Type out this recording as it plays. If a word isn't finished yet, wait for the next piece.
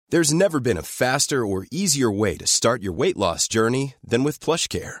There's never been a faster or easier way to start your weight loss journey than with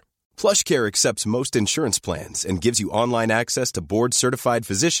PlushCare. PlushCare accepts most insurance plans and gives you online access to board-certified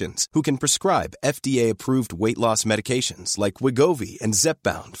physicians who can prescribe FDA-approved weight loss medications like Wegovy and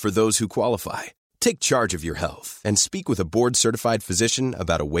Zepbound for those who qualify. Take charge of your health and speak with a board-certified physician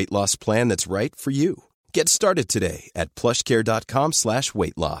about a weight loss plan that's right for you. Get started today at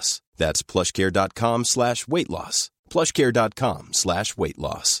plushcare.com/weight loss. That's plushcare.com/weight loss. plushcare.com/weight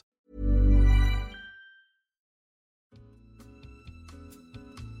loss.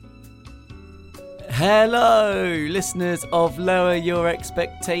 Hello, listeners of Lower Your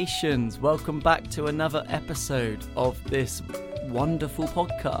Expectations. Welcome back to another episode of this wonderful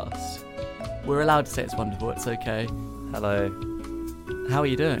podcast. We're allowed to say it's wonderful, it's okay. Hello. How are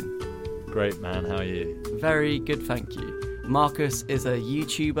you doing? Great, man. How are you? Very good, thank you. Marcus is a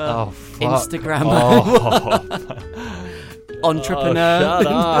YouTuber, Instagrammer, entrepreneur. Shut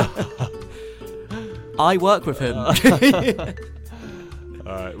up. I work with him. All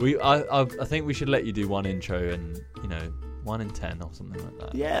right. I think we should let you do one intro and 1 in 10 or something like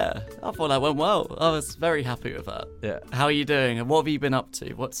that. Yeah, I thought that went well. I was very happy with that. Yeah. How are you doing, and what have you been up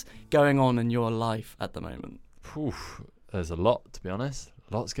to? What's going on in your life at the moment? Oof, there's a lot, to be honest.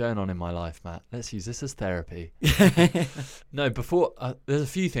 Lots going on in my life, Matt. Let's use this as therapy. No, before there's a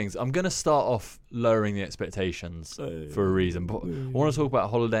few things. I'm going to start off lowering the expectations for a reason. But I want to talk about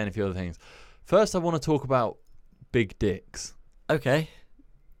holiday and a few other things. First, I want to talk about big dicks. Okay.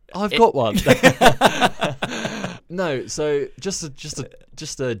 I've got one. No, so just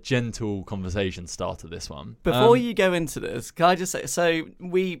a gentle conversation starter. This one. Before you go into this, can I just say? So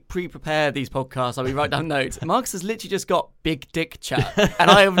we pre-prepare these podcasts. We write down notes. Marcus has literally just got big dick chat,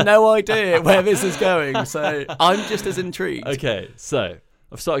 and I have no idea where this is going. So I'm just as intrigued. Okay, so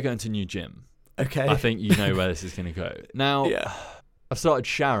I've started going to a new gym. Okay. I think you know where this is going to go. Now, Yeah. I've started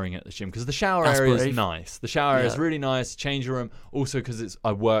showering at the gym because the shower That's area brave. is nice. The shower area is Yeah. really nice. Changing room, also because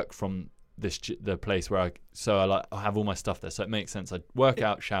I work from the place where I have all my stuff there, so it makes sense. I work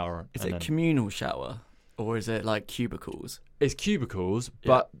out, shower. Is and it then, communal shower, or is it like cubicles? It's cubicles,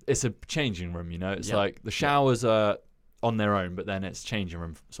 but it's a changing room. It's Yeah. like the showers are on their own, but then it's changing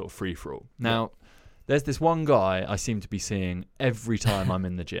room sort of free for all. Now, there's this one guy I seem to be seeing every time I'm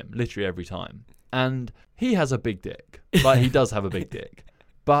in the gym, literally every time, and he has a big dick. Like, he does have a big dick,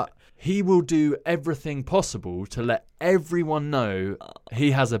 but he will do everything possible to let everyone know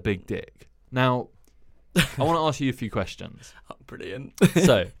he has a big dick. Now, I want to ask you a few questions. Oh, brilliant.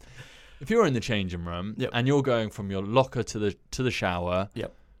 So, if you're in the changing room Yep. and you're going from your locker to the shower,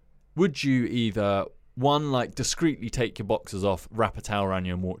 Yep. would you either, one, like discreetly take your boxers off, wrap a towel around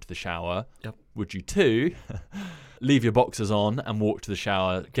you and walk to the shower? Yep. Would you, two, leave your boxers on and walk to the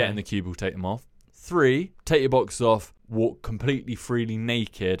shower, get in the cubicle, take them off? 3, take your boxers off, walk completely freely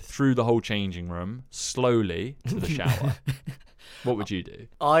naked through the whole changing room, slowly to the shower. What would you do?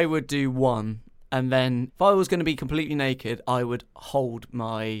 I would do one, and then if I was going to be completely naked, I would hold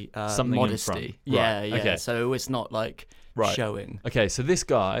my Something in modesty. front. Yeah, Right, yeah. okay. So it's not like Right. showing. Okay, so this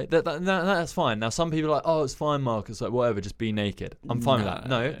guy, that's fine. Now, some people are like, oh, it's fine, Marcus, like, whatever, just be naked. I'm fine with that.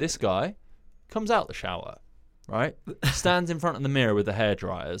 No, this guy comes out the shower, right? Stands in front of the mirror with the hair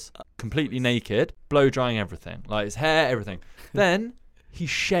dryers, completely naked, blow drying everything, like his hair, everything. Then he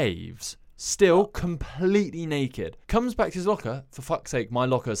shaves, still completely naked. Comes back to his locker. For fuck's sake, my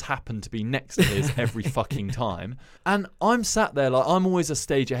lockers happen to be next to his every fucking time. And I'm sat there like I'm always a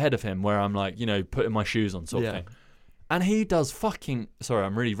stage ahead of him where I'm like, putting my shoes on sort of thing. And he does sorry,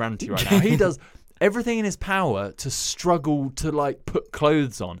 I'm really ranty right now. He does everything in his power to struggle to like put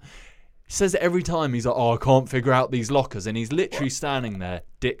clothes on. He says it every time. He's like, oh, I can't figure out these lockers. And he's literally standing there,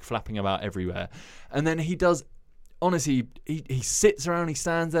 dick flapping about everywhere. And then he does, honestly, he sits around, he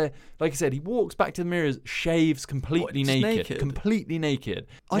stands there. Like I said, he walks back to the mirrors, shaves completely Just naked. Completely naked.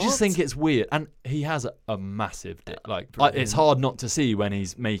 I just think it's weird. And he has a massive dick. It's hard not to see when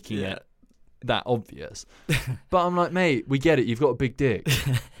he's making it that obvious. But I'm like, mate, we get it. You've got a big dick.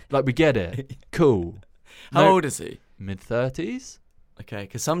 Like, we get it. Cool. How old is he? Mid-30s? Okay,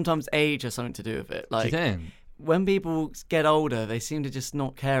 because sometimes age has something to do with it. Like, Do you think? when people get older, they seem to just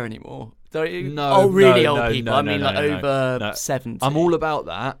not care anymore. Don't you? No, old no, people. I mean, over 70. I'm all about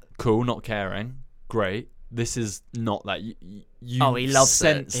that. Cool, not caring. Great. This is not that. You he loves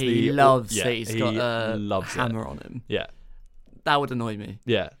sense it. He loves yeah, that he's got a loves hammer it. on him. Yeah. That would annoy me.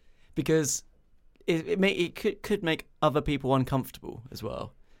 Yeah. Because it could make other people uncomfortable as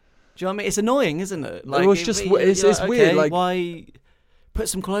well. Do you know what I mean? It's annoying, isn't it? Like, it's weird. Like, why put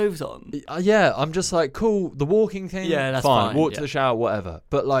some clothes on? Yeah, I'm just like, cool, the walking thing, Yeah, that's fine, walk to the shower, whatever.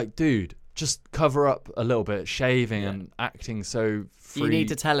 But like, dude, just cover up a little bit, shaving and acting so free. You need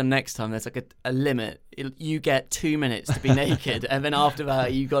to tell him next time there's like a limit. You get 2 minutes to be naked, and then after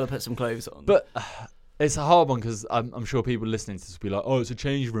that, you got to put some clothes on. But it's a hard one because I'm sure people listening to this will be like, oh, it's a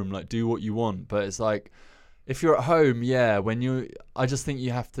change room, like do what you want. But it's like, if you're at home, I just think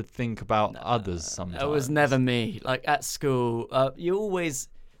you have to think about others sometimes. It was never me. Like at school, you always,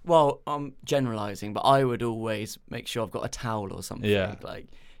 well, I'm generalising, but I would always make sure I've got a towel or something. Yeah. Like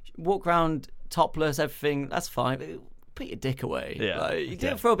walk around topless, everything, that's fine. Put your dick away. Yeah. Like, you do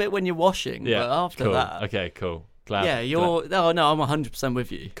it for a bit when you're washing, Yeah. but after Cool. that. Okay, cool. Glad. Oh no, I'm 100%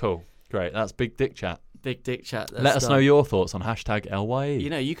 with you. Cool. Great. That's Big Dick Chat. Big dick chat. Let us know your thoughts on #LYE. You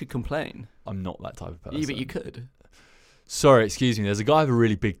know, you could complain. I'm not that type of person. Yeah, but you could. Sorry, excuse me. There's a guy with a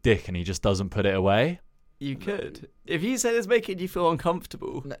really big dick and he just doesn't put it away. You could. If you said it's making you feel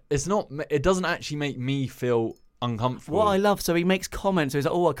uncomfortable. It's not. It doesn't actually make me feel uncomfortable. What I love, so he makes comments. So he's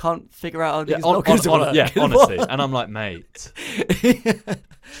like, "Oh, I can't figure out how these on, knockers work." yeah, honestly. And I'm like, mate.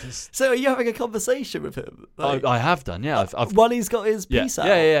 So are you having a conversation with him? Like, I have done, yeah. I've while he's got his piece out.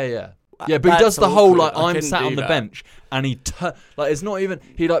 Yeah, but he That's does the whole like awkward. I I'm couldn't sat do on the that. bench and like it's not even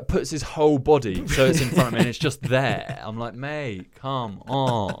he like puts his whole body so it's in front of me and it's just there. I'm like, mate, come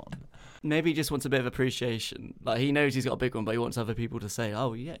on. Maybe he just wants a bit of appreciation. Like he knows he's got a big one, but he wants other people to say,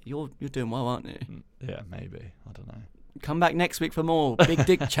 "Oh yeah, you're doing well, aren't you?" Yeah, maybe. I don't know. Come back next week for more Big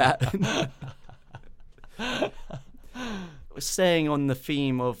Dick Chat. Staying on the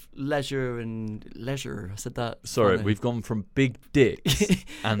theme of leisure. I said that. Sorry, funny. we've gone from big dicks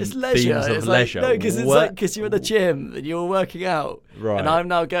and It's leisure. themes of It's leisure. Like, no, because it's like because you're at the gym and you're working out, Right. and I'm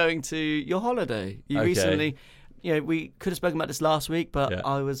now going to your holiday. You Okay. recently, we could have spoken about this last week, but Yeah.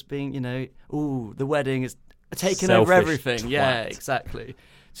 I was being, the wedding is taking over Selfish everything. twat. Yeah, exactly.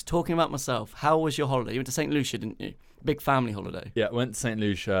 Just talking about myself. How was your holiday? You went to St. Lucia, didn't you? Big family holiday. Yeah, I went to St.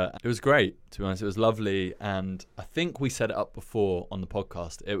 Lucia. It was great, to be honest. It was lovely. And I think we set it up before on the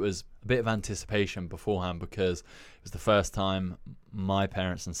podcast. It was a bit of anticipation beforehand because it was the first time my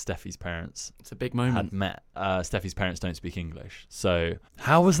parents and Steffi's parents It's a big moment. had met. Steffi's parents don't speak English. So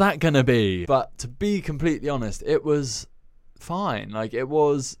how was that going to be? But to be completely honest, it was fine. Like, it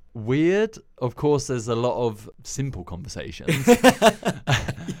was weird. Of course, there's a lot of simple conversations.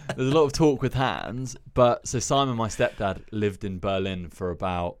 There's a lot of talk with hands. But so Simon, my stepdad, lived in Berlin for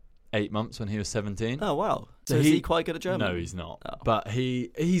about 8 months when he was 17. Oh, wow. So is he quite good at German? No, he's not. Oh. But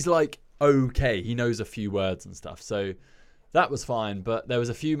he's like, okay. He knows a few words and stuff. So that was fine. But there was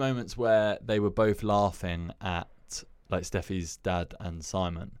a few moments where they were both laughing at, like Steffi's dad and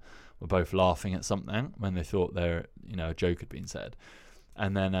Simon were both laughing at something when they thought a joke had been said.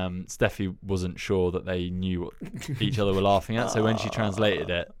 And then Steffi wasn't sure that they knew what each other were laughing at. So when she translated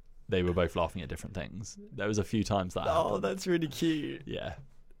it, they were both laughing at different things. There was a few times that happened. Oh, that's really cute. Yeah.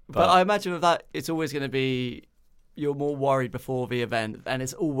 But I imagine with that, it's always going to be you're more worried before the event, and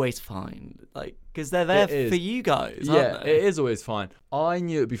it's always fine, like because they're there for you guys. Aren't they? It is always fine. I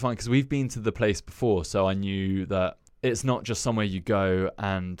knew it'd be fine because we've been to the place before, so I knew that it's not just somewhere you go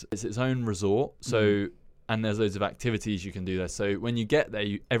and it's its own resort. So and there's loads of activities you can do there. So when you get there,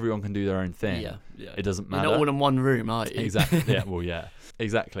 everyone can do their own thing. Yeah. It doesn't matter. You're not all in one room, are you? Exactly. Yeah. Well, yeah.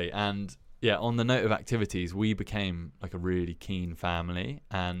 Exactly. And yeah, on the note of activities, we became like a really keen family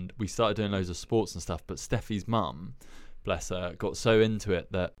and we started doing loads of sports and stuff. But Steffi's mum, bless her, got so into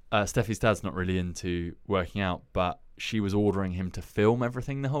it that Steffi's dad's not really into working out, but she was ordering him to film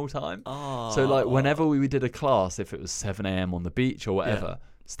everything the whole time. Oh. So like whenever we did a class, if it was 7 a.m. on the beach or whatever,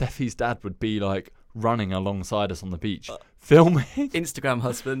 Steffi's dad would be like running alongside us on the beach, filming. Instagram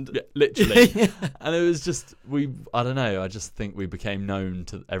husband. Yeah, literally. And it was just, I don't know, I just think we became known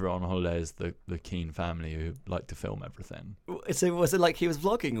to everyone on holiday as the keen family who like to film everything. So was it like he was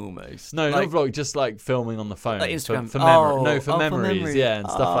vlogging almost? No, like, not vlog, just like filming on the phone. Like Instagram. For memories. memories, yeah, and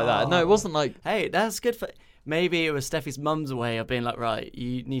stuff like that. No, it wasn't like... Hey, that's good for... Maybe it was Steffi's mum's way of being like, right,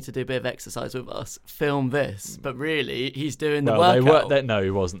 you need to do a bit of exercise with us, film this. But really, he's doing the workout. No,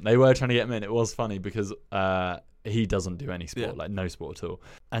 he wasn't. They were trying to get him in. It was funny because he doesn't do any sport, like no sport at all.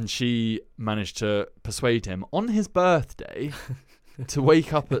 And she managed to persuade him on his birthday to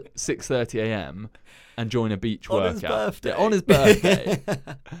wake up at 6:30 a.m. and join a beach workout. His birthday. Yeah, on his birthday.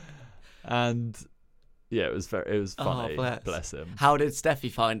 And... yeah, it was funny. Oh, bless him. How did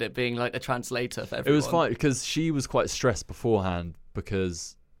Steffi find it being like a translator for everyone? It was fine because she was quite stressed beforehand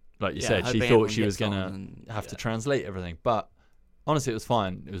because, like you said, she thought she was going to have to translate everything. But honestly, it was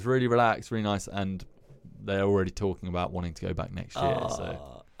fine. It was really relaxed, really nice, and they're already talking about wanting to go back next year.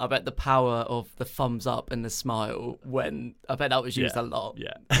 So I bet the power of the thumbs up and the smile I bet that was used a lot.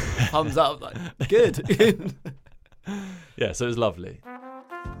 Yeah. Thumbs up, like, good. Yeah, so it was lovely.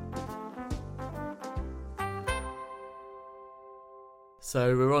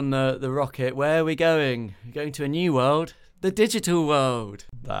 So we're on the rocket. Where are we going? We're going to a new world, the digital world.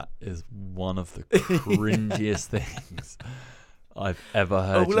 That is one of the cringiest things I've ever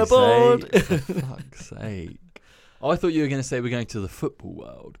heard All you aboard. say. For fuck's sake. I thought you were going to say we're going to the football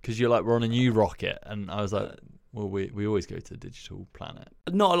world because you're like, we're on a new rocket. And I was like, well, we always go to the digital planet.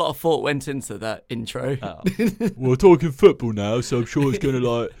 Not a lot of thought went into that intro. Oh. We're talking football now, so I'm sure it's going to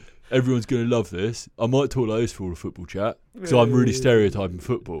like, everyone's going to love this. I might talk like this for all the football chat because I'm really stereotyping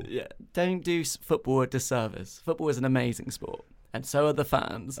football. Yeah, don't do football a disservice. Football is an amazing sport, and so are the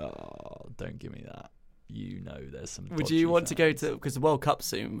fans. Oh, don't give me that. You know there's some Would you want to go to, because the World Cup's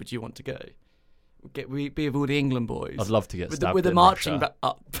soon, would you want to go? Be with all the England boys. I'd love to get stabbed with the in marching Russia.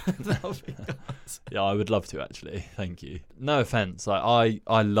 up. That would be nice. Yeah, I would love to actually. Thank you. No offense. Like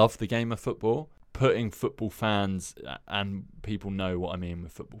I love the game of football. Putting football fans, and people know what I mean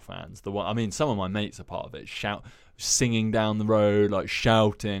with football fans. Some of my mates are part of it. Singing down the road, like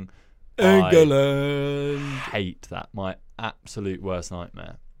shouting. England. I hate that. My absolute worst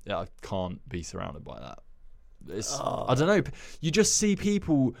nightmare. Yeah, I can't be surrounded by that. I don't know. You just see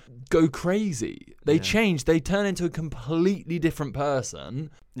people go crazy. They change. They turn into a completely different person.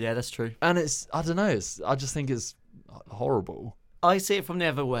 Yeah, that's true. And I don't know. I just think it's horrible. I see it from the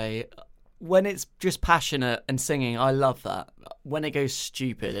other way. When it's just passionate and singing, I love that. When it goes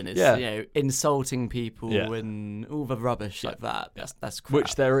stupid and it's insulting people and all the rubbish like that, that's crap.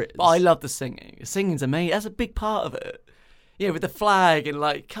 Which there is. But I love the singing. Singing's amazing. That's a big part of it. Yeah, with the flag and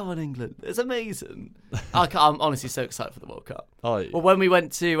like, come on, England. It's amazing. I'm honestly so excited for the World Cup. Well, when we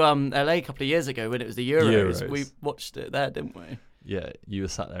went to LA a couple of years ago when it was the Euros, we watched it there, didn't we? Yeah, you were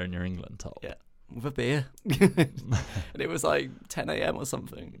sat there in your England top. Yeah, with a beer. And it was like 10 a.m. or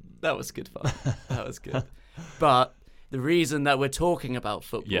something. That was good fun. That was good. But the reason that we're talking about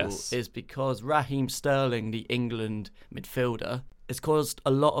football is because Raheem Sterling, the England midfielder, has caused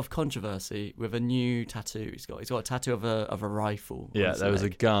a lot of controversy with a new tattoo. He's got a tattoo of a rifle. Yeah, there was a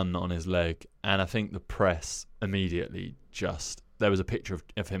gun on his leg, and I think the press immediately there was a picture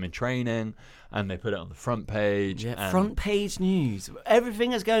of him in training, and they put it on the front page. Yeah, front page news.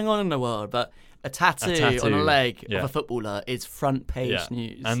 Everything is going on in the world, but a tattoo on a leg of a footballer is front page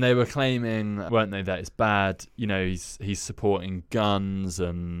news. And they were claiming, weren't they, that it's bad. You know, he's supporting guns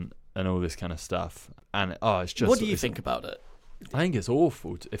and all this kind of stuff. And it's just. What do you think about it? I think it's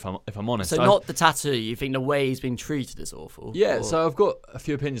awful, if I'm honest. So not the tattoo, you think the way he's been treated is awful? Yeah, so I've got a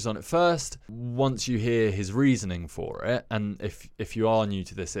few opinions on it. First, once you hear his reasoning for it, and if you are new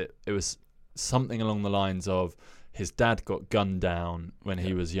to this, it was something along the lines of his dad got gunned down when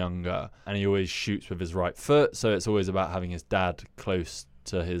he was younger, and he always shoots with his right foot, so it's always about having his dad close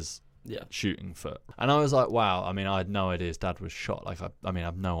to his shooting foot. And I was like, wow, I mean, I had no idea his dad was shot. Like, I mean, I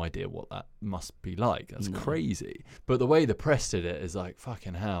have no idea what that must be like. That's crazy. But the way the press did it is like,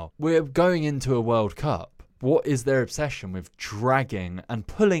 fucking hell. We're going into a World Cup. What is their obsession with dragging and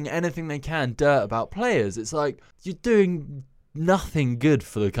pulling anything they can dirt about players? It's like, you're doing nothing good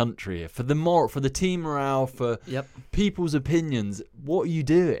for the country, for the team morale, for people's opinions. What are you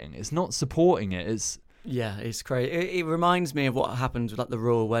doing? It's not supporting it. It's crazy. It reminds me of what happened with like the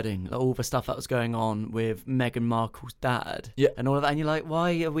royal wedding, like all the stuff that was going on with Meghan Markle's dad, and all of that. And you're like,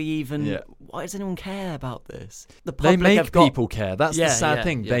 why are we even? Why does anyone care about this? The public they make people care. That's the sad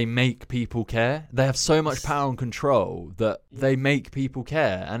thing. Yeah. They make people care. They have so much power and control that they make people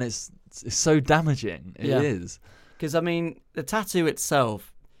care, and it's so damaging. It is. Because I mean, the tattoo itself.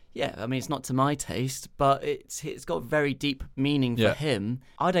 Yeah, I mean, it's not to my taste, but it's got very deep meaning for him.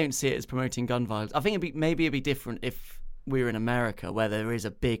 I don't see it as promoting gun violence. I think it'd be different if we were in America, where there is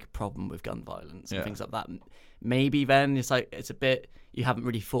a big problem with gun violence and things like that. Maybe then it's a bit, you haven't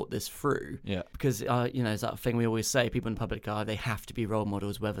really thought this through. Yeah. Because, it's that thing we always say, people in the public eye, they have to be role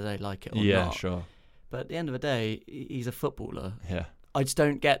models whether they like it or not. Yeah, sure. But at the end of the day, he's a footballer. Yeah. I just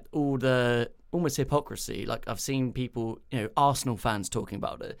don't get all the almost hypocrisy. Like, I've seen people, Arsenal fans talking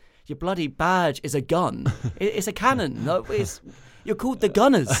about it. Your bloody badge is a gun. It's a cannon. No, you're called the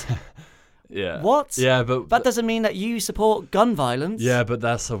Gunners. Yeah. What? Yeah, but that doesn't mean that you support gun violence. Yeah, but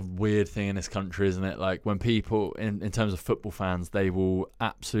that's a weird thing in this country, isn't it? Like, when people, in terms of football fans, they will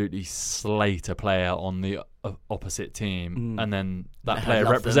absolutely slate a player on the opposite team, and then that player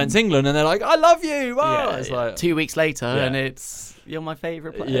represents England, and they're like, "I love you!" Wow. It's like 2 weeks later, and you're my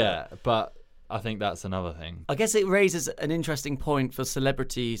favourite player. Yeah, but I think that's another thing. I guess it raises an interesting point for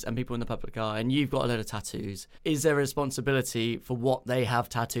celebrities and people in the public eye, and you've got a load of tattoos. Is there a responsibility for what they have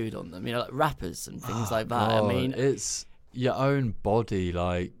tattooed on them? Like rappers and things like that. God, I mean, it's your own body,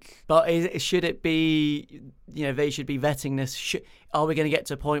 like. But should it be? They should be vetting this. are we going to get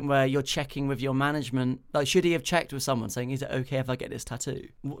to a point where you're checking with your management? Like, should he have checked with someone saying, is it okay if I get this tattoo?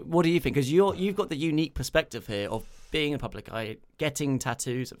 What do you think? Because you've got the unique perspective here of being a public eye, getting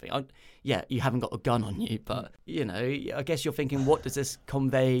tattoos. Yeah, you haven't got a gun on you, but, you know, I guess you're thinking, what does this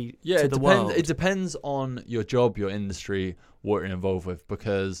convey to the world? It depends on your job, your industry, what you're involved with,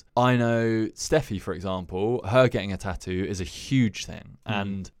 because I know Steffi, for example, her getting a tattoo is a huge thing,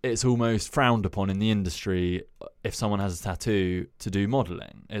 and it's almost frowned upon in the industry if someone has a tattoo to do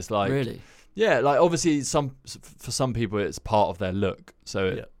modelling. It's like, really? Yeah, like obviously for some people it's part of their look,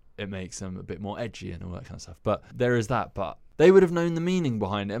 so it makes them a bit more edgy and all that kind of stuff. But there is that, but they would have known the meaning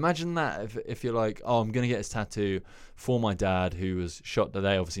behind it. Imagine that if you're like, oh, I'm going to get this tattoo for my dad who was shot,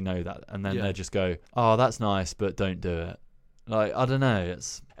 they obviously know that, and then they just go, oh, that's nice, but don't do it. Like, I don't know.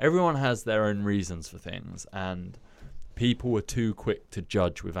 Everyone has their own reasons for things, and people are too quick to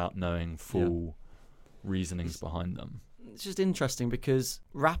judge without knowing full reasonings behind them. It's just interesting because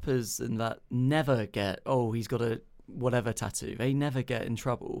rappers and that never get, oh, he's got a whatever tattoo. They never get in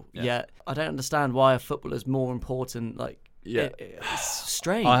trouble. Yet I don't understand why a footballer's more important. Like, it's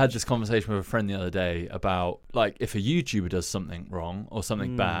strange. I had this conversation with a friend the other day about, like, if a YouTuber does something wrong or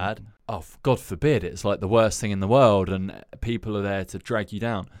something bad, oh, God forbid, it's like the worst thing in the world and people are there to drag you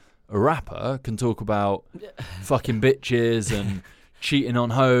down. A rapper can talk about fucking bitches and cheating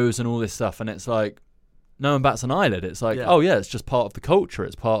on hoes and all this stuff, and it's like, no one bats an eyelid. It's like, oh yeah, it's just part of the culture.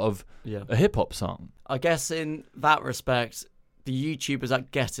 It's part of a hip-hop song. I guess in that respect, the YouTubers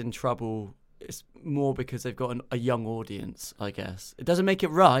that get in trouble, it's more because they've got a young audience, I guess. It doesn't make it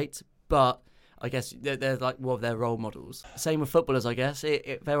right, but I guess they're like they're role models. Same with footballers, I guess.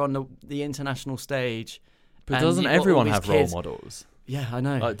 They're on the international stage. But doesn't everyone have role models? Yeah, I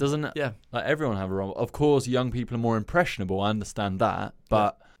know. Like, doesn't it? Yeah. Like, everyone have a role. Of course, young people are more impressionable. I understand that.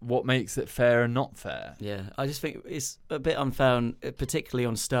 But what makes it fair and not fair? Yeah, I just think it's a bit unfair, particularly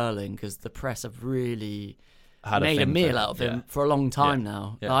on Sterling, because the press have really made a meal out of him for a long time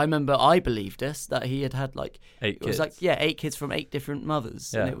now. Yeah. I remember I believed this, that he had like 8 kids. It was like 8 kids from 8 different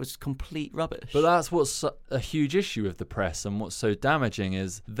mothers, and it was complete rubbish. But that's what's a huge issue with the press, and what's so damaging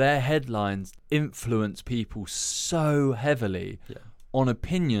is their headlines influence people so heavily on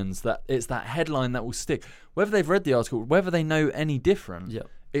opinions that it's that headline that will stick. Whether they've read the article, whether they know any different,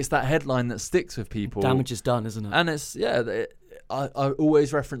 it's that headline that sticks with people. Damage is done, isn't it? And it's I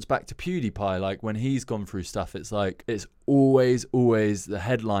always reference back to PewDiePie, like when he's gone through stuff, it's like it's always the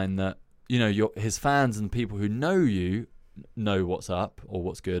headline that, you know, his fans and people who know you know what's up or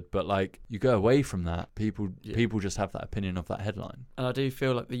what's good, but like you go away from that, people just have that opinion of that headline. And I do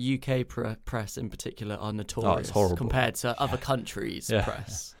feel like the UK press in particular are notorious compared to other countries'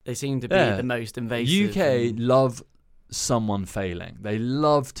 press. They seem to be the most invasive. UK love someone failing. They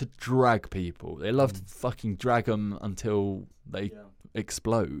love to drag people. They love to fucking drag them until they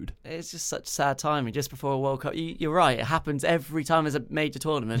explode. It's just such sad timing just before a World Cup. You're right, it happens every time there's a major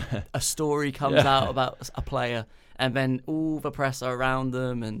tournament. A story comes out about a player, and then all the press are around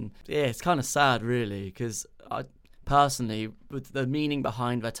them, and it's kind of sad really, because I personally, with the meaning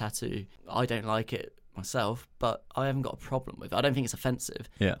behind their tattoo, I don't like it myself, but I haven't got a problem with it. I don't think it's offensive.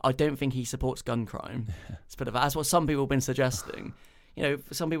 I don't think he supports gun crime. It's a bit of that's what some people have been suggesting. You know,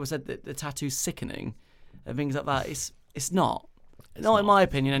 some people said that the tattoo's sickening and things like that. It's not. Not in my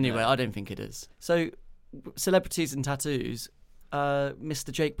opinion anyway. I don't think it is. So, celebrities and tattoos,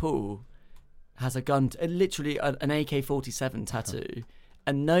 Mr. Jake Paul has a gun, literally an AK-47 tattoo,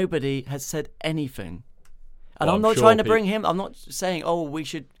 and nobody has said anything. And I'm not trying to bring him, I'm not saying, oh, we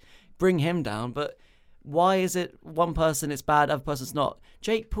should bring him down, but why is it one person it's bad, other person's not?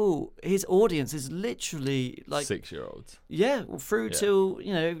 Jake Paul, his audience is literally like 6-year-olds. Yeah, through to,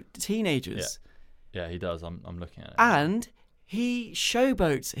 you know, teenagers. Yeah, he does. I'm looking at it. And he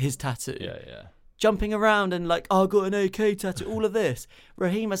showboats his tattoo. Yeah. Jumping around and like, oh, I got an AK tattoo, all of this.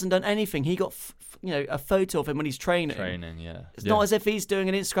 Raheem hasn't done anything. He got, a photo of him when he's training. It's not as if he's doing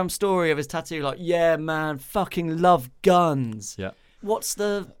an Instagram story of his tattoo like, yeah, man, fucking love guns. Yeah.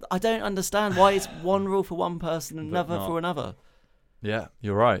 I don't understand why it's one rule for one person and another for another. Yeah,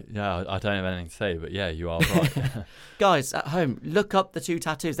 you're right. Yeah, I don't have anything to say, but yeah, you are right. Guys, at home, look up the two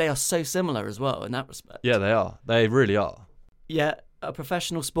tattoos. They are so similar as well in that respect. Yeah, they are. They really are. Yeah, a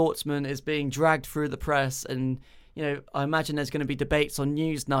professional sportsman is being dragged through the press, and I imagine there's going to be debates on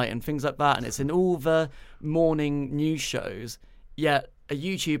Newsnight and things like that, and it's in all the morning news shows. Yet a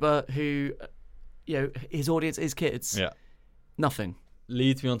YouTuber who, his audience is kids. Yeah. Nothing.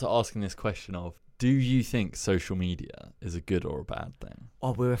 Leads me on to asking this question of, do you think social media is a good or a bad thing?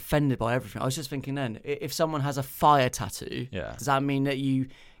 Oh, we're offended by everything. I was just thinking then, if someone has a fire tattoo, does that mean that you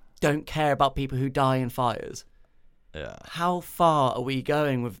don't care about people who die in fires? Yeah. How far are we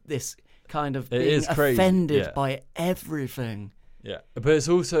going with this kind of being is crazy, offended by everything? Yeah. But it's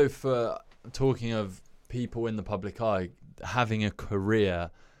also for talking of people in the public eye having a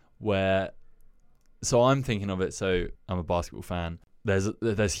career where... So I'm thinking of it, so I'm a basketball fan.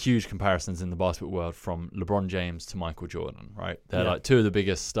 There's huge comparisons in the basketball world from LeBron James to Michael Jordan, right? They're like two of the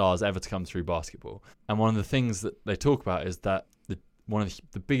biggest stars ever to come through basketball. And one of the things that they talk about is that one of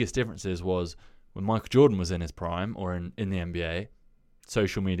the biggest differences was when Michael Jordan was in his prime or in the NBA,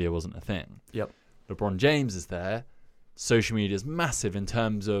 social media wasn't a thing. Yep. LeBron James is there. Social media is massive in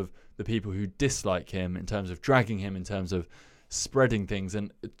terms of the people who dislike him, in terms of dragging him, in terms of spreading things.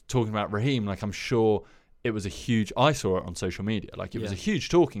 And talking about Raheem, like, I'm sure it was a huge... I saw it on social media. Like, it was a huge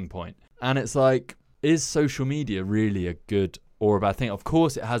talking point. And it's like, is social media really a good or a bad thing? Of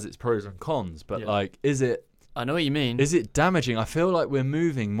course, it has its pros and cons, but like, is it... I know what you mean. Is it damaging? I feel like we're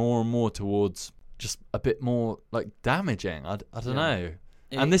moving more and more towards just a bit more like damaging. I don't know.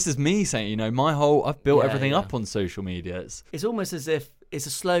 And this is me saying, you know, I've built everything up on social media. It's almost as if it's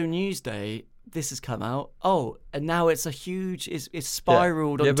a slow news day. This has come out. Oh, and now it's a huge... It's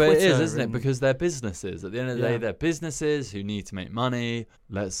spiraled on Twitter. Yeah, but it is, isn't it? Because they're businesses. At the end of the day, they're businesses who need to make money.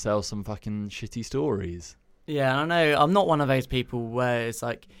 Let's sell some fucking shitty stories. Yeah, I know. I'm not one of those people where it's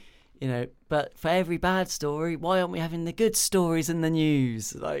like... You know, but for every bad story, why aren't we having the good stories in the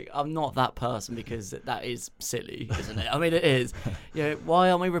news? Like, I'm not that person because that is silly, isn't it? I mean, it is. You know, why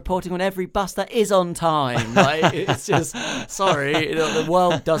aren't we reporting on every bus that is on time? Like, it's just, sorry, the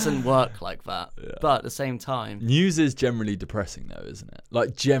world doesn't work like that. Yeah. But at the same time... News is generally depressing, though, isn't it?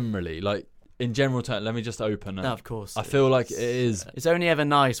 Like, generally, like... In general terms, let me just open it. No, of course. I feel like it is. It's only ever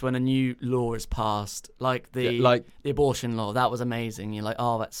nice when a new law is passed, like the abortion law. That was amazing. You're like,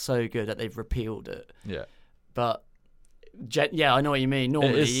 oh, that's so good that they've repealed it. Yeah. But yeah, I know what you mean.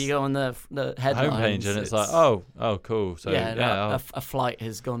 Normally, you go on the headlines homepage and it's like, oh, cool. So a flight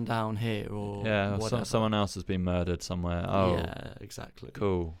has gone down here, or whatever. Someone else has been murdered somewhere. Oh, yeah, exactly.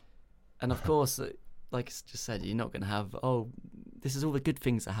 Cool. And of course, like I just said, you're not going to have this is all the good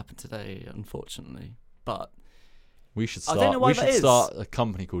things that happened today, unfortunately. But we should start a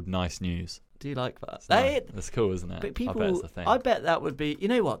company called Nice News. Do you like that? That's cool, isn't it? But people, I bet it's the thing. I bet that would be... You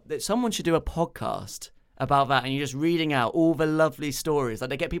know what? That someone should do a podcast about that, and you're just reading out all the lovely stories. Like,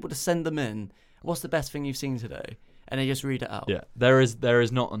 they get people to send them in. What's the best thing you've seen today? And they just read it out. Yeah, there is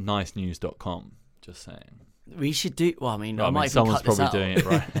not a nicenews.com. Just saying. We should do... Well, I mean might someone's even cut probably this doing out. it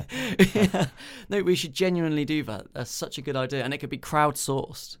right. Yeah. No, we should genuinely do that. That's such a good idea. And it could be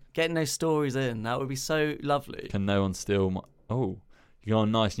crowdsourced. Getting those stories in. That would be so lovely. Can no one steal my... Oh, you go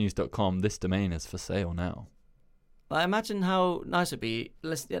on nicenews.com. This domain is for sale now. I imagine how nice it'd be.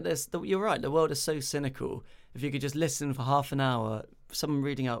 You're right. The world is so cynical. If you could just listen for half an hour, someone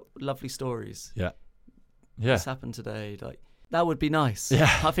reading out lovely stories. Yeah. This happened today. Like, that would be nice. Yeah.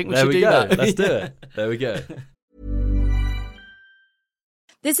 I think we should do that. Let's do it. There we go.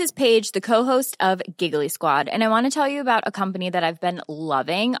 This is Paige, the co-host of Giggly Squad, and I want to tell you about a company that I've been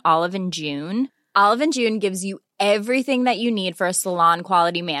loving, Olive & June. Olive & June gives you everything that you need for a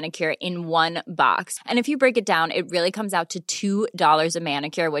salon-quality manicure in one box. And if you break it down, it really comes out to $2 a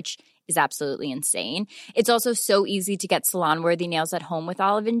manicure, which is absolutely insane. It's also so easy to get salon-worthy nails at home with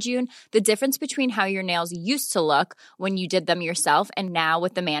Olive & June. The difference between how your nails used to look when you did them yourself and now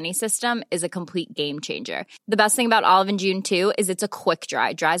with the Mani system is a complete game changer. The best thing about Olive & June, too, is it's a quick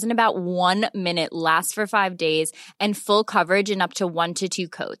dry. Dries in about 1 minute, lasts for 5 days, and full coverage in up to 1 to 2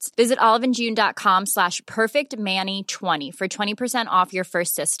 coats. Visit oliveandjune.com/perfectmani20 for 20% off your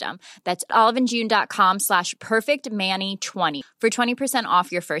first system. That's oliveandjune.com/perfectmani20 for 20%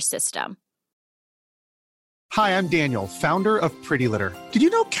 off your first system. Hi, I'm Daniel, founder of Pretty Litter. Did you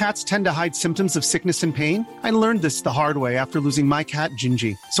know cats tend to hide symptoms of sickness and pain? I learned this the hard way after losing my cat,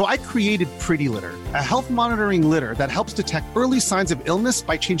 Gingy. So I created Pretty Litter, a health monitoring litter that helps detect early signs of illness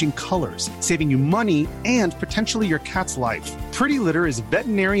by changing colors, saving you money and potentially your cat's life. Pretty Litter is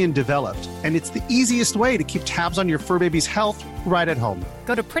veterinarian developed, and it's the easiest way to keep tabs on your fur baby's health right at home.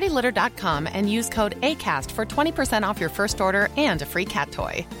 Go to prettylitter.com and use code ACAST for 20% off your first order and a free cat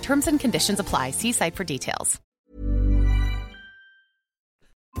toy. Terms and conditions apply. See site for details.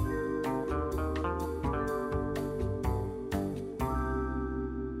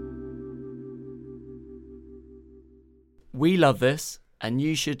 We love this, and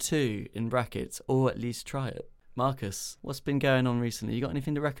you should too, in brackets, or at least try it. Marcus, what's been going on recently? You got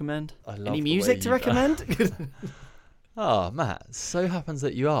anything to recommend? Any music to recommend? Oh, Matt, so happens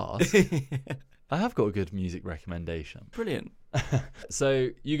that you asked. I have got a good music recommendation. Brilliant. So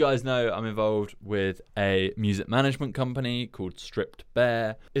you guys know I'm involved with a music management company called Stripped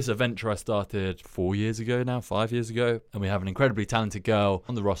Bear. It's a venture I started 5 years ago, and we have an incredibly talented girl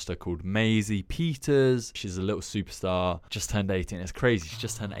on the roster called Maisie Peters. She's a little superstar, just turned 18. It's crazy, she's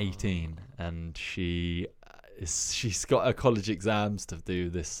just turned 18, and she's got her college exams to do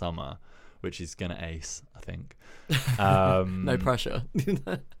this summer, which is gonna ace, I think. No pressure.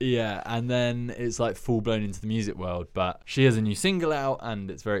 Yeah, and then it's like full blown into the music world. But she has a new single out, and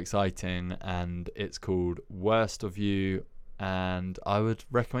it's very exciting, and it's called Worst of You, and I would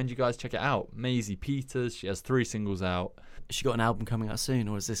recommend you guys check it out. Maisie Peters, she has 3 singles out. Has she got an album coming out soon,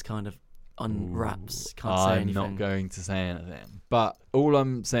 or is this kind of on wraps? Can't say anything. I'm not going to say anything, but all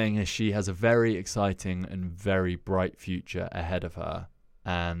I'm saying is she has a very exciting and very bright future ahead of her.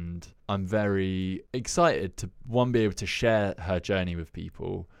 And I'm very excited to, 1, be able to share her journey with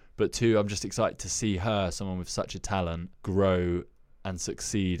people, but 2, I'm just excited to see her, someone with such a talent, grow and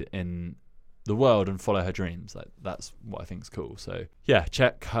succeed in the world and follow her dreams. Like, that's what I think is cool. So yeah,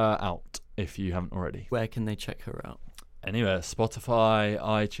 check her out if you haven't already. Where can they check her out? Anywhere, Spotify,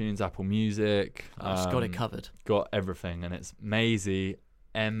 iTunes, Apple Music. She's got it covered. Got everything, and it's Maisie,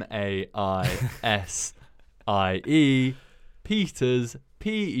 Maisie, Peters,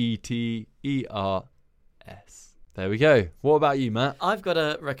 Peters. There we go. What about you, Matt? I've got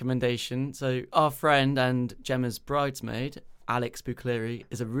a recommendation. So our friend and Gemma's bridesmaid, Alex Bucleri,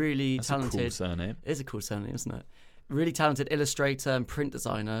 is a really talented... That's a cool surname. It is a cool surname, isn't it? Really talented illustrator and print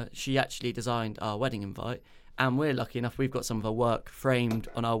designer. She actually designed our wedding invite, and we're lucky enough we've got some of her work framed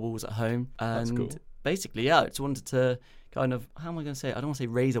on our walls at home. And that's cool. Basically, yeah, I just wanted to kind of, how am I going to say it? I don't want to say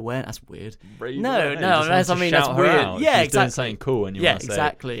raise awareness. That's weird. No, that's weird. Out. Yeah, She's exactly. doing something cool, and you want to say,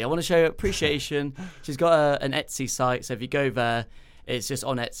 exactly. I want to show appreciation. She's got an Etsy site, so if you go there, it's just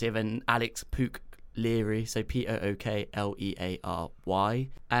on Etsy, and Alex Pookleary, so Pookleary,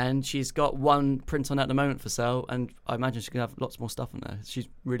 and she's got 1 print on at the moment for sale, and I imagine she's going to have lots more stuff on there. She's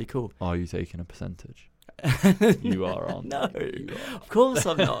really cool. Are you taking a percentage? You are, aren't No, you? No, of course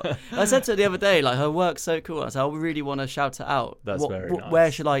I'm not. I said to her the other day, like, her work's so cool. I said, I really want to shout it out. That's very nice.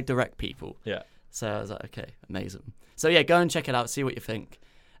 Where should I direct people? Yeah. So I was like, okay, amazing. So yeah, go and check it out, see what you think.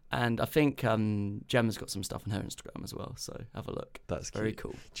 And I think Gemma's got some stuff on her Instagram as well, so have a look. That's cute. Very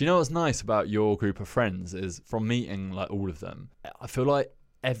cool. Do you know what's nice about your group of friends is, from meeting like all of them, I feel like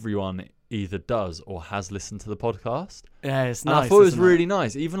everyone either does or has listened to the podcast. Yeah, it's nice. And I thought it was really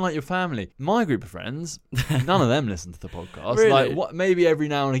nice. Even like your family. My group of friends, none of them listen to the podcast. Really? Like, maybe every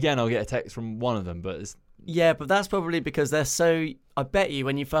now and again I'll get a text from one of them, but it's... Yeah, but that's probably because they're so... I bet you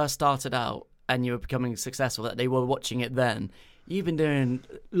when you first started out and you were becoming successful, that they were watching it then. You've been doing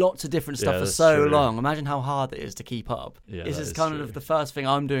lots of different stuff for so long. Imagine how hard it is to keep up. Yeah, this is kind of the first thing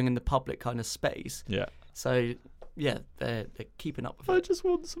I'm doing in the public kind of space. Yeah. So... yeah, they're keeping up with it. I just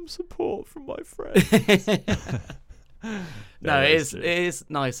want some support from my friends. No, it is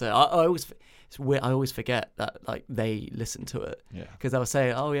nicer. I always forget that like they listen to it. Yeah. Because they'll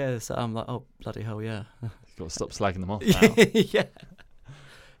say, "Oh yeah," so I'm like, "Oh bloody hell yeah." You've got to stop slagging them off now. Yeah.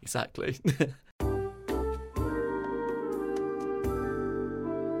 Exactly.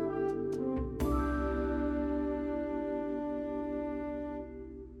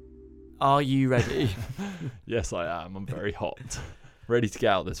 Are you ready? Yes, I am. I'm very hot. Ready to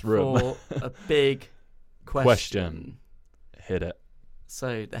get out of this room. For a big question. Hit it.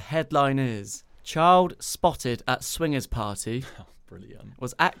 So the headline is, child spotted at swingers party Brilliant.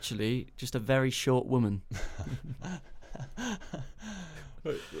 was actually just a very short woman.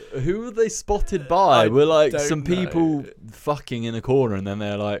 Who were they spotted by? Were like don't some know. people fucking in a corner, and then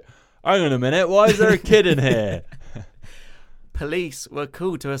they're like, hang on a minute, why is there a kid in here? Police were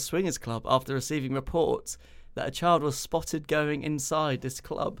called to a swingers club after receiving reports that a child was spotted going inside this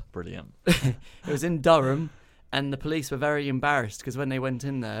club. Brilliant. It was in Durham, and the police were very embarrassed because when they went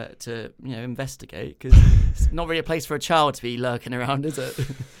in there to, investigate, because it's not really a place for a child to be lurking around, is it?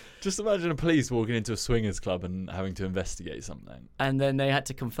 Just imagine a police walking into a swingers club and having to investigate something. And then they had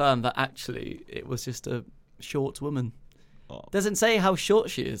to confirm that actually it was just a short woman. Oh. Doesn't say how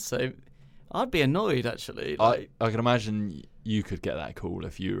short she is, so I'd be annoyed actually. I can imagine you could get that call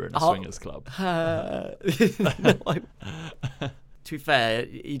if you were in a swingers club. To be fair,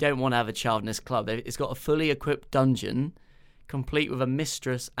 you don't want to have a child in this club. It's got a fully equipped dungeon, complete with a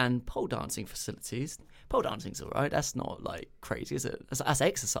mistress and pole dancing facilities. Pole dancing's all right. That's not like crazy, is it? That's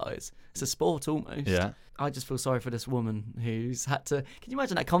exercise. It's a sport almost. Yeah. I just feel sorry for this woman who's had to... Can you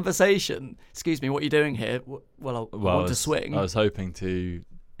imagine that conversation? Excuse me, what are you doing here? Well, I want to swing. I was hoping to...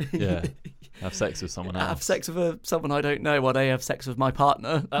 Yeah, have sex with someone else. Have sex with someone I don't know while they have sex with my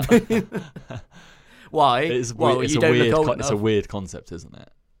partner. Why? It's well, weird. you don't look old It's a enough. weird concept, isn't it?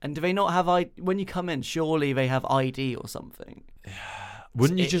 And do they not have when you come in? Surely they have ID or something.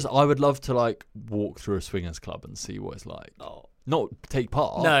 Wouldn't you just? I would love to like walk through a swingers club and see what it's like. Oh. Not take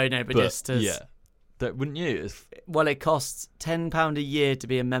part. No, but just as yeah. Wouldn't you? Well, it costs £10 a year to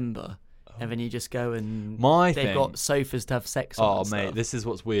be a member, and then you just go and they've got sofas to have sex on. Oh, and mate, stuff. this is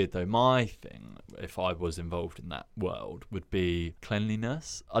what's weird though. My thing, if I was involved in that world, would be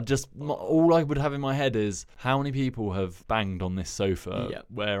cleanliness. All I would have in my head is how many people have banged on this sofa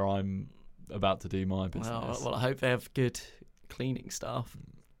where I'm about to do my business. Well, I hope they have good cleaning staff.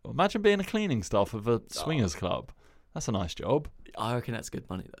 Imagine being a cleaning staff of a swingers club. That's a nice job. I reckon that's good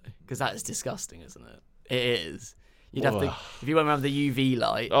money though, because that is disgusting, isn't it? It is. You'd have to if you went around the UV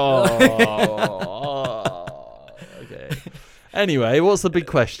light. Okay. Anyway, what's the big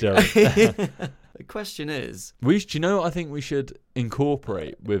question? The question is, do you know what I think we should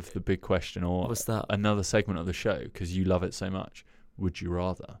incorporate with the big question, or what's that? Another segment of the show because you love it so much? Would you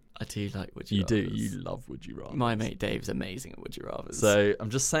rather? I do like Would You You Rathers. do. You love Would You Rather. My mate Dave's amazing at Would You Rathers. So I'm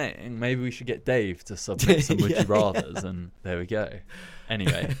just saying, maybe we should get Dave to submit some Would You Rathers, and there we go.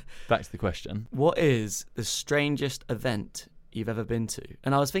 Anyway, back to the question. What is the strangest event you've ever been to?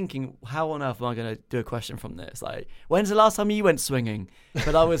 And I was thinking, how on earth am I going to do a question from this? Like, when's the last time you went swinging?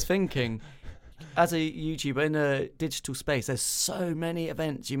 But I was thinking, as a YouTuber in a digital space, there's so many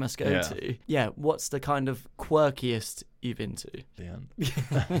events you must go to. Yeah, what's the kind of quirkiest you've been to?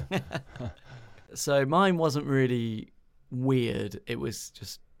 So mine wasn't really weird. It was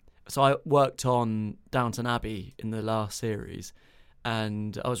just... So I worked on Downton Abbey in the last series,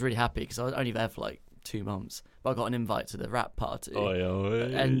 and I was really happy because I was only there for like 2 months. But I got an invite to the rap party.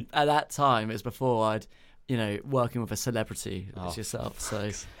 And at that time, it was before I'd... working with a celebrity as yourself, so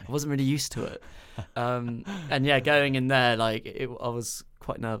I wasn't really used to it. And going in there, I was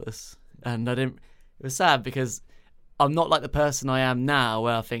quite nervous, and I didn't. It was sad because I'm not like the person I am now,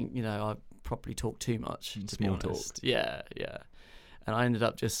 where I think I probably talk too much. Small talk. Yeah. And I ended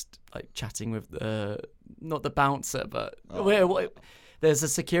up just chatting with not the bouncer, but there's a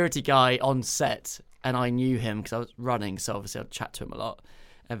security guy on set, and I knew him because I was running, so obviously I'd chat to him a lot.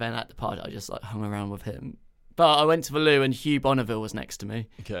 And then at the party, I just hung around with him. But I went to the loo, and Hugh Bonneville was next to me.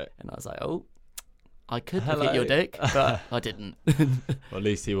 Okay. And I was like, I could look at your dick, but I didn't. Well, at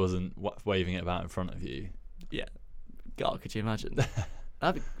least he wasn't waving it about in front of you. Yeah. God, could you imagine?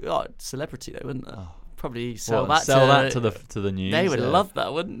 That'd be celebrity though, wouldn't it? Probably sell that to the news. They would love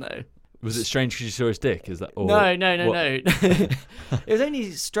that, wouldn't they? Was it strange because you saw his dick? Is that? Or No. It was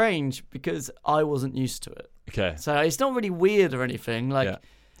only strange because I wasn't used to it. Okay. So it's not really weird or anything.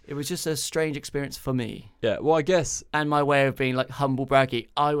 It was just a strange experience for me. Yeah. Well, I guess. And my way of being humble braggy.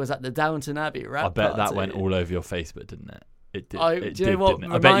 I was at the Downton Abbey rap I bet party. that went all over your Facebook, didn't it? It did. Do you know what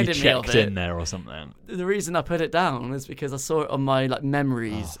didn't it? I bet you reminded me of checked it? in there or something. The reason I put it down is because I saw it on my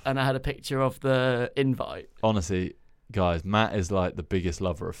memories, and I had a picture of the invite. Honestly, guys, Matt is the biggest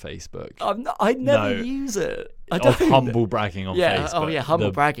lover of Facebook. I never use it. I don't. Of humble bragging on Facebook. Oh yeah,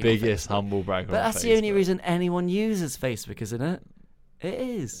 humble bragging. Biggest humble bragger. But that's the only reason anyone uses Facebook, isn't it? It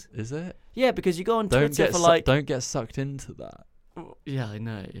is. Is it? Yeah, because you go on Twitter for don't get sucked into that. Yeah, I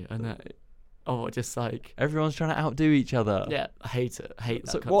know. Oh, just everyone's trying to outdo each other. Yeah, I hate it. I hate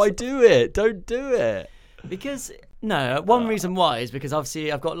that. Why do it? Don't do it. Because one reason why is because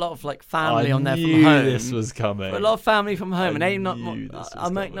obviously I've got a lot of family on there from home. home. This was coming. A lot of family from home, and I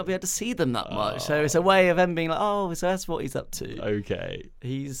might not be able to see them that much. So it's a way of them being so that's what he's up to. Okay.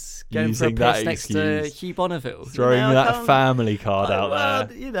 He's going Using for a piss next to Hugh Bonneville. Throwing that family card out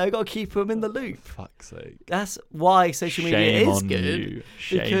there. Got to keep him in the loop. For fuck's sake. That's why social media is good.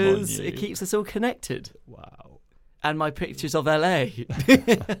 Because it keeps us all connected. Wow. And my pictures of LA.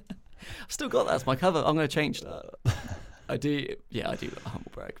 I've still got that as my cover. I'm going to change that. I do. Yeah, I do love a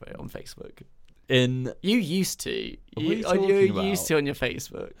humble brag on Facebook. You used to. You're used to on your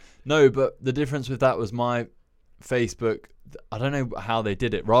Facebook. No, but the difference with that was my Facebook. I don't know how they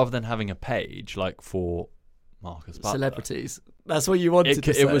did it. Rather than having a page for Marcus Butler, celebrities. That's what you wanted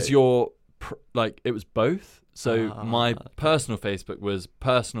to say. It was it was both. So my personal Facebook was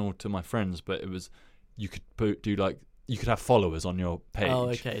personal to my friends, but it was you could do you could have followers on your page. Oh,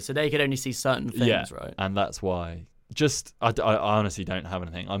 okay. So they could only see certain things, right? And that's why. I honestly don't have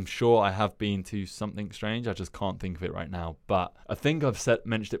anything. I'm sure I have been to something strange. I just can't think of it right now. But I think I've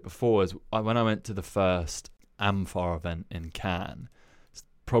mentioned it before. When I went to the first Amphar event in Cannes, it's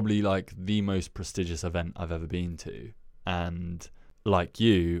probably the most prestigious event I've ever been to. And like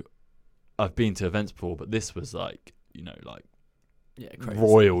you, I've been to events before, but this was crazy.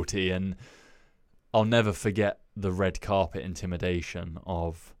 Royalty, and I'll never forget the red carpet intimidation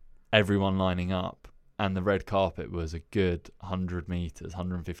of everyone lining up and the red carpet was a good 100 meters,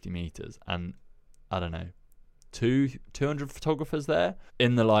 150 meters, and I don't know, 200 photographers there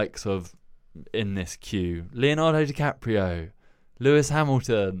in the likes of, in this queue, Leonardo DiCaprio, Lewis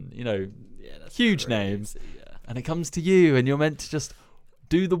Hamilton, huge names. Yeah. And it comes to you, and you're meant to just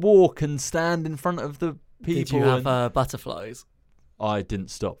do the walk and stand in front of the people. Did you have butterflies? I didn't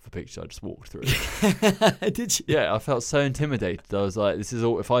stop for pictures. I just walked through. Did you? Yeah, I felt so intimidated. I was like, this is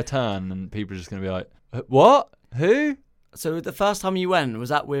all, if I turn, and people are just going to be like, what? Who? So the first time you went, was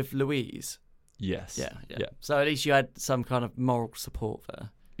that with Louise? Yes. Yeah. So at least you had some kind of moral support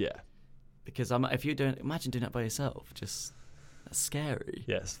there. Yeah. Because if you're imagine doing that by yourself, that's scary.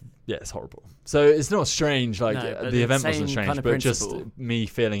 Yes. Yeah, it's horrible. So it's not strange, the event wasn't strange, kind of but principle. just me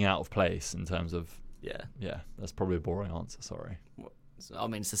feeling out of place in terms of. Yeah. Yeah, that's probably a boring answer, sorry. I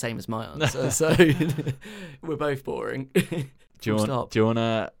mean, it's the same as my answer, so we're both boring. Do you want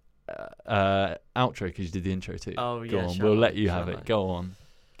a outro, because you did the intro too? Oh, yeah. Go on, we'll let you have it. Go on.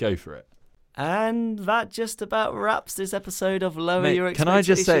 Go for it. And that just about wraps this episode of Lower Mate, Your Expectations. Can I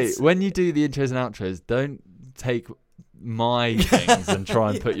just say, when you do the intros and outros, don't take my things and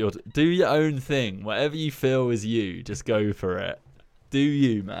try and put do your own thing. Whatever you feel is you, just go for it. Do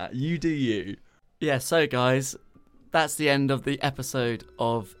you, Matt. You do you. Yeah, so guys, that's the end of the episode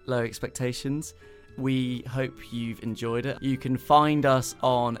of Low Expectations. We hope you've enjoyed it. You can find us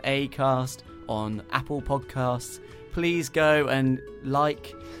on Acast, on Apple Podcasts. Please go and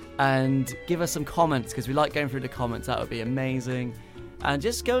like and give us some comments, because we like going through the comments. That would be amazing. And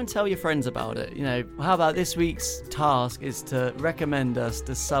just go and tell your friends about it. How about this week's task is to recommend us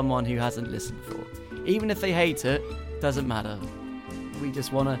to someone who hasn't listened before. Even if they hate it, doesn't matter. We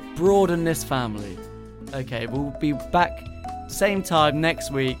just want to broaden this family. Okay, we'll be back same time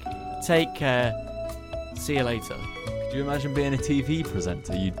next week. Take care. See you later. Could you imagine being a TV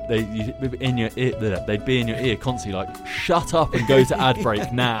presenter? They'd be in your ear constantly, like, shut up and go to ad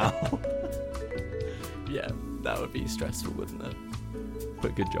break now. Yeah, that would be stressful, wouldn't it?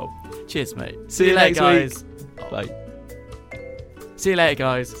 But good job. Cheers, mate. See you later, guys. Bye. See you later,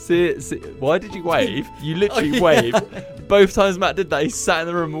 guys. See. Why did you wave? You literally waved. Both times Matt did that, he sat in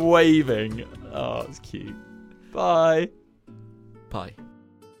the room waving. Oh, it's cute. Bye. Bye.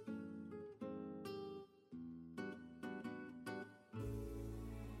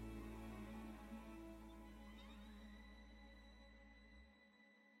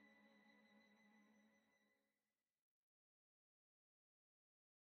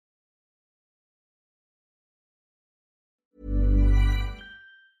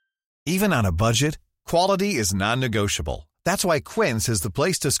 Even on a budget, quality is non-negotiable. That's why Quince is the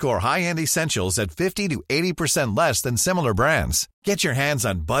place to score high-end essentials at 50 to 80% less than similar brands. Get your hands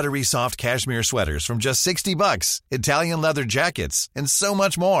on buttery soft cashmere sweaters from just $60, Italian leather jackets, and so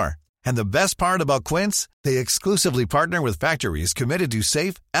much more. And the best part about Quince, they exclusively partner with factories committed to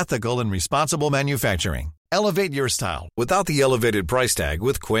safe, ethical, and responsible manufacturing. Elevate your style without the elevated price tag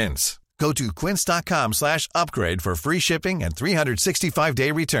with Quince. Go to quince.com/upgrade for free shipping and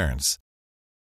 365-day returns.